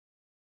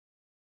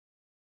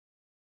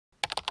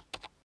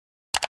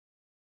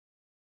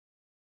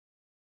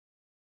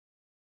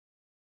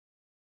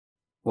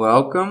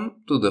Welcome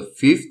to the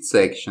fifth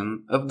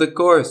section of the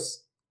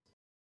course.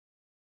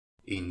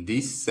 In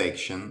this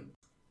section,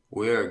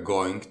 we are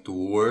going to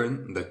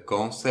learn the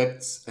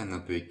concepts and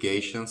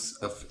applications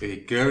of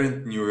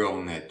recurrent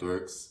neural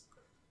networks,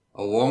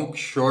 along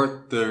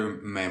short-term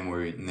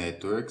memory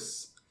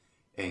networks,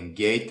 and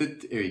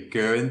gated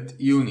recurrent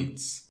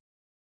units.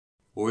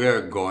 We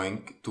are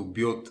going to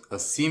build a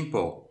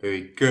simple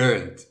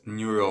recurrent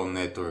neural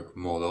network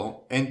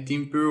model and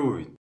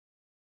improve it.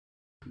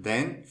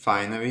 Then,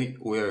 finally,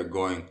 we are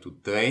going to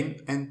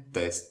train and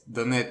test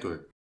the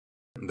network.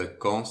 The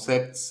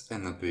concepts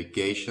and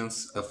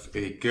applications of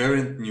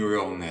recurrent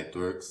neural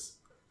networks,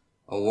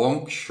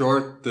 along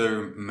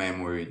short-term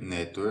memory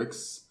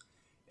networks,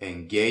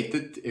 and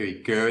gated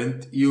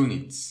recurrent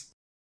units.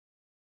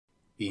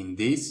 In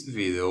this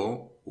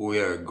video, we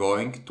are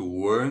going to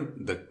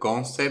learn the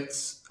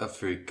concepts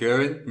of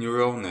recurrent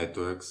neural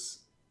networks,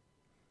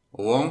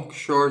 along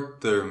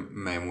short-term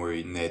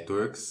memory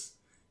networks,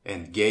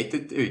 and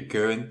gated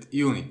recurrent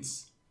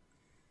units.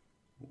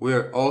 We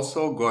are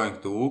also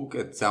going to look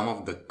at some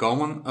of the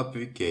common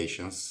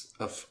applications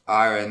of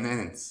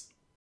RNNs.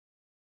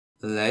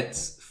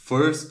 Let's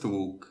first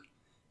look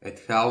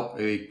at how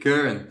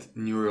recurrent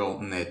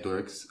neural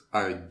networks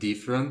are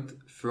different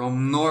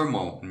from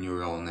normal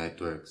neural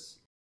networks.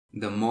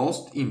 The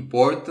most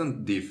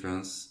important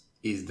difference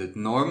is that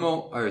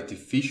normal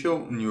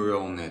artificial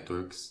neural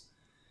networks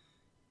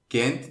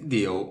can't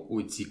deal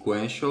with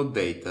sequential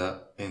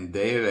data and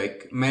they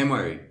lack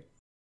memory,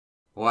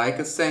 like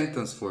a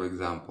sentence, for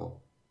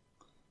example.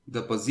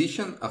 The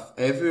position of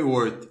every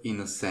word in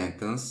a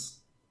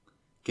sentence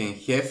can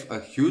have a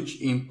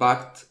huge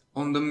impact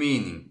on the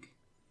meaning.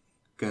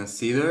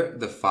 Consider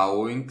the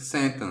following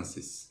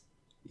sentences.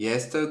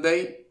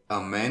 Yesterday, a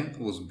man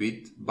was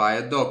bit by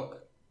a dog.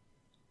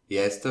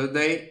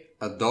 Yesterday,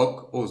 a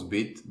dog was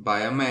bit by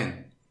a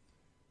man.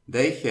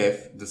 They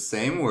have the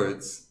same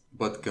words,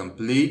 but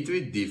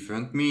completely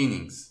different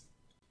meanings.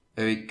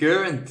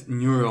 Recurrent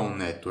neural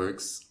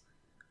networks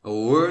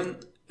learn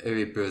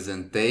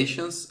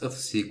representations of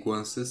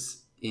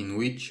sequences in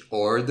which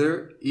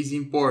order is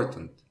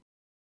important.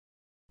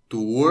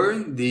 To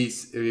learn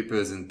these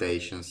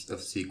representations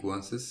of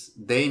sequences,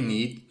 they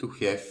need to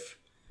have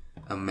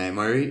a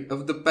memory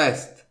of the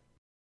past.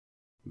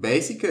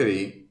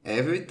 Basically,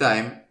 every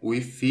time we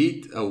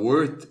feed a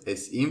word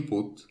as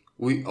input,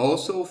 we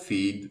also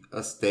feed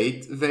a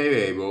state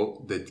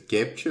variable that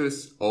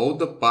captures all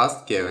the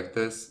past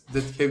characters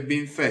that have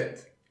been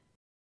fed.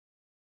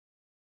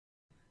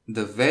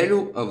 The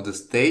value of the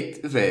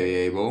state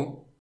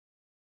variable,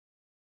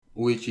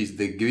 which is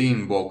the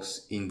green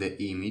box in the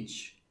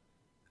image,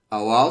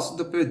 allows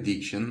the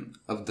prediction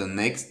of the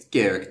next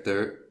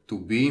character to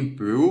be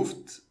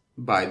improved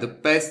by the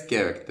past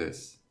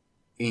characters.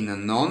 In a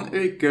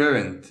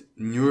non-recurrent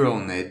neural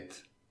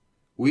net,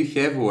 we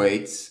have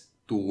weights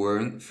to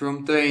learn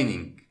from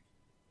training.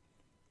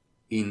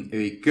 In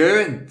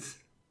recurrent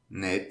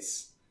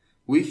nets,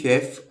 we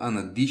have an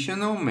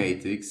additional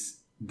matrix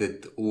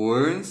that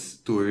learns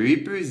to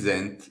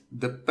represent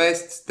the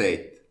past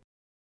state.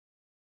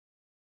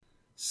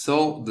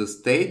 So the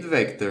state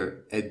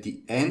vector at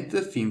the end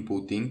of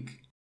inputting,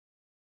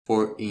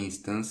 for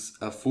instance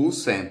a full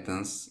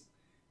sentence,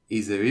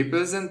 is a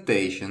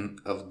representation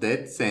of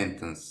that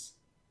sentence,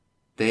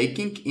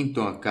 taking into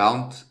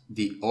account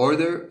the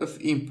order of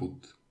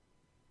input.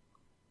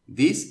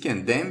 This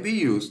can then be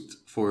used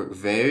for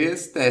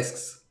various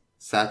tasks,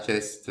 such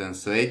as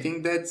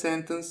translating that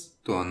sentence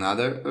to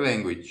another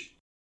language.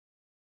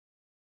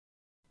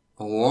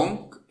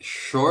 Along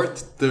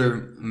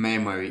short-term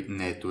memory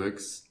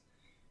networks,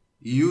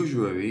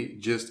 usually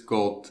just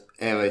called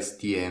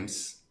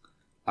LSTMs,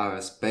 are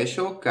a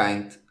special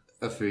kind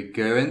of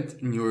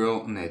recurrent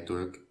neural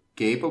network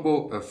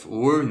capable of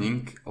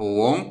learning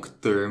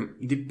long-term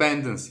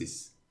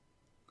dependencies.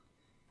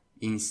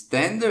 In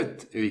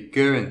standard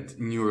recurrent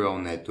neural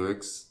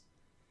networks,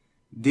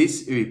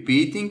 this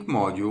repeating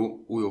module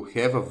will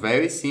have a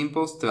very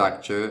simple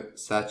structure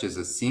such as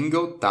a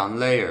singleton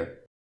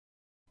layer.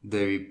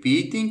 The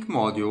repeating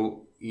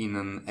module in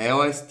an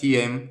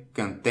LSTM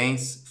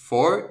contains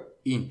 4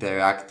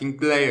 interacting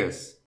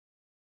layers.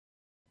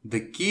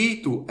 The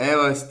key to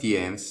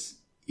LSTMs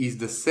is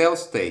the cell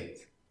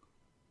state,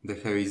 the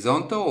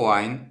horizontal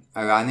line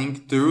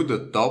running through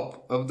the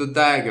top of the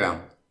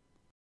diagram.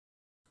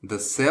 The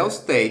cell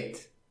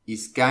state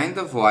is kind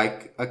of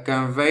like a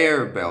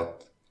conveyor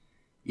belt.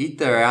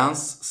 It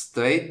runs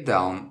straight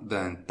down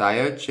the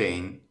entire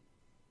chain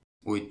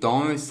with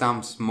only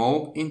some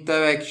small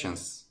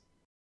interactions.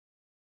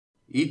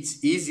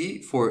 It's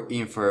easy for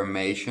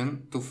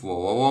information to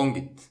flow along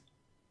it.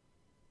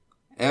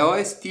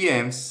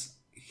 LSTMs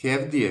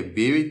have the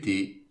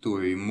ability to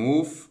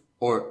remove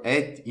or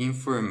add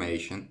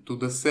information to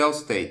the cell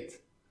state,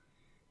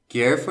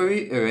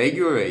 carefully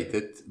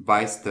regulated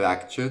by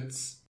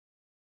structures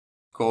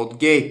called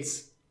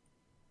gates.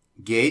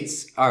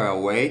 Gates are a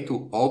way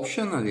to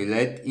optionally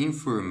let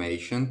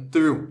information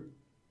through.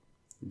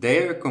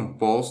 They are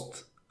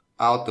composed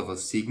out of a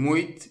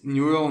sigmoid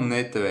neural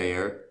net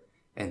layer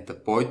and a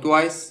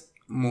pointwise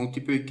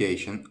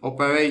multiplication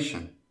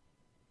operation.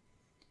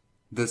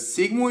 The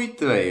sigmoid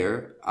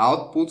layer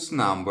outputs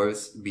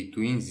numbers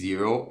between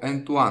 0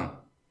 and 1,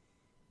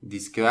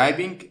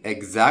 describing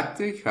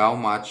exactly how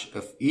much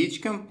of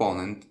each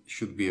component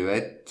should be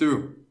read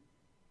through.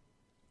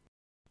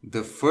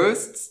 The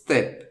first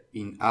step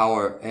in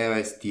our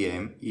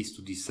LSTM is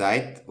to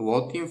decide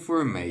what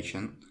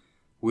information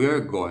we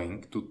are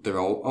going to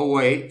throw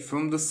away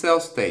from the cell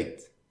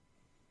state.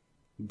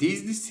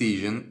 This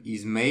decision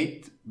is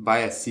made by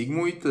a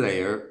sigmoid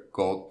layer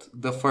called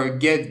the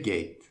forget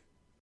gate.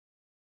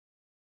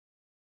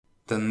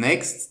 The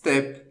next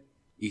step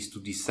is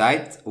to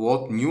decide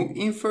what new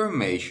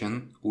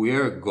information we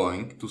are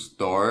going to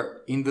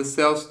store in the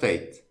cell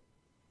state.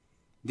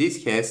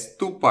 This has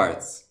two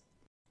parts.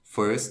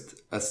 First,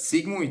 a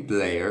sigmoid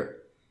layer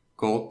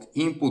called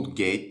input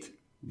gate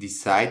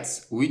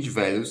decides which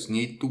values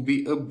need to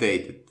be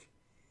updated.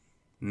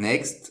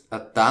 Next, a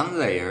TAN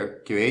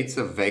layer creates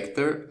a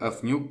vector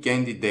of new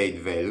candidate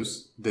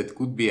values that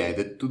could be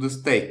added to the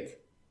state.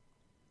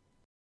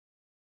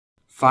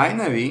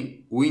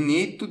 Finally, we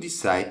need to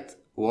decide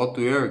what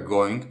we are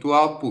going to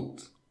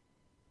output.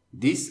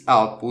 This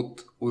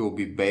output will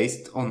be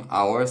based on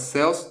our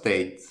cell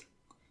state,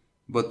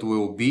 but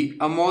will be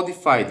a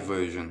modified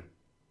version.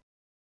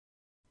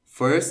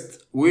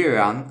 First, we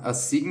run a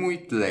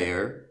sigmoid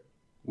layer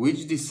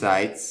which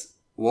decides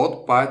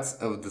what parts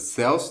of the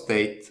cell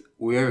state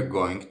we are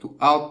going to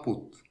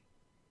output.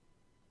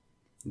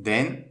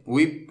 Then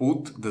we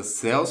put the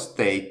cell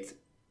state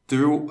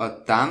through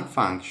a TAN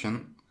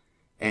function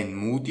and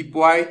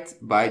multiply it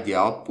by the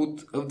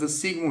output of the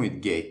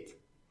sigmoid gate,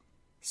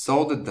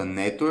 so that the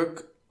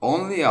network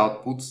only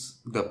outputs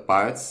the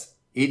parts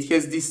it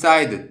has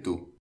decided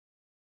to.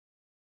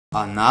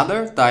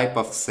 Another type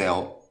of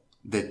cell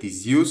that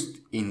is used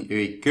in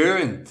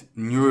recurrent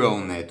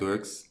neural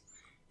networks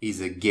is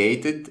a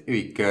gated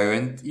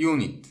recurrent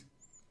unit.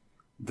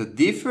 The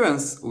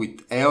difference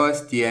with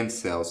LSTM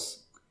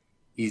cells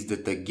is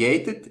that a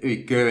gated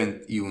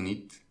recurrent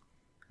unit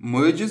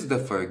merges the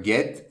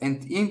forget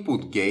and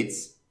input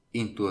gates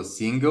into a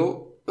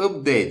single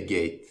update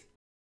gate.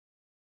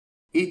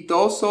 It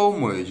also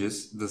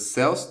merges the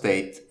cell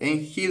state and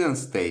hidden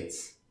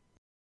states.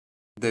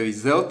 The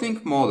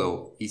resulting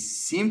model is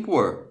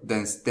simpler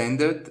than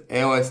standard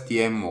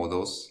LSTM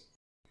models.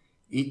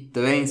 It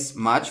trains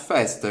much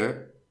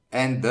faster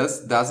and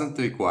thus doesn't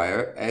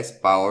require as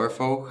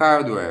powerful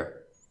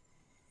hardware.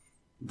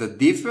 The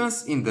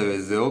difference in the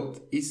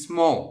result is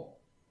small.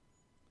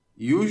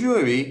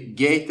 Usually,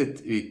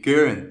 gated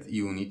recurrent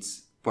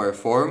units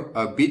perform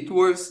a bit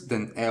worse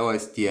than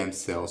LSTM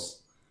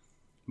cells,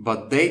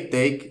 but they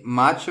take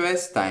much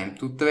less time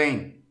to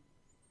train.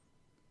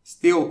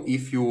 Still,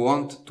 if you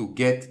want to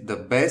get the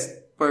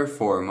best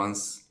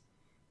performance,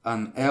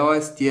 an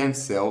LSTM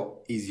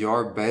cell is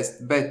your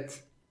best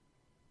bet,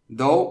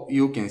 though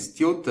you can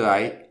still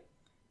try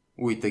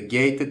with a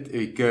gated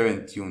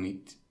recurrent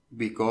unit,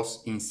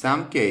 because in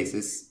some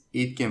cases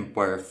it can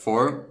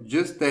perform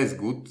just as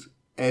good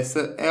as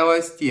a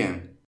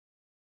LSTM,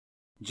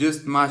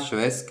 just much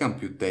less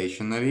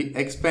computationally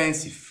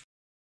expensive.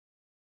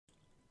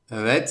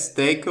 Let's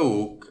take a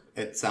look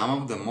at some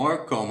of the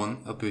more common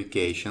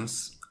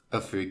applications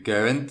of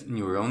recurrent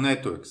neural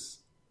networks.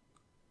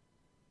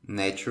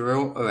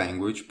 Natural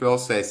language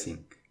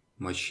processing,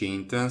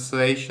 machine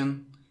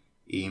translation,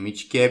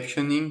 image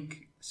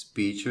captioning,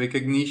 speech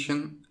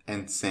recognition,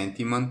 and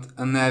sentiment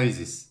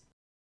analysis.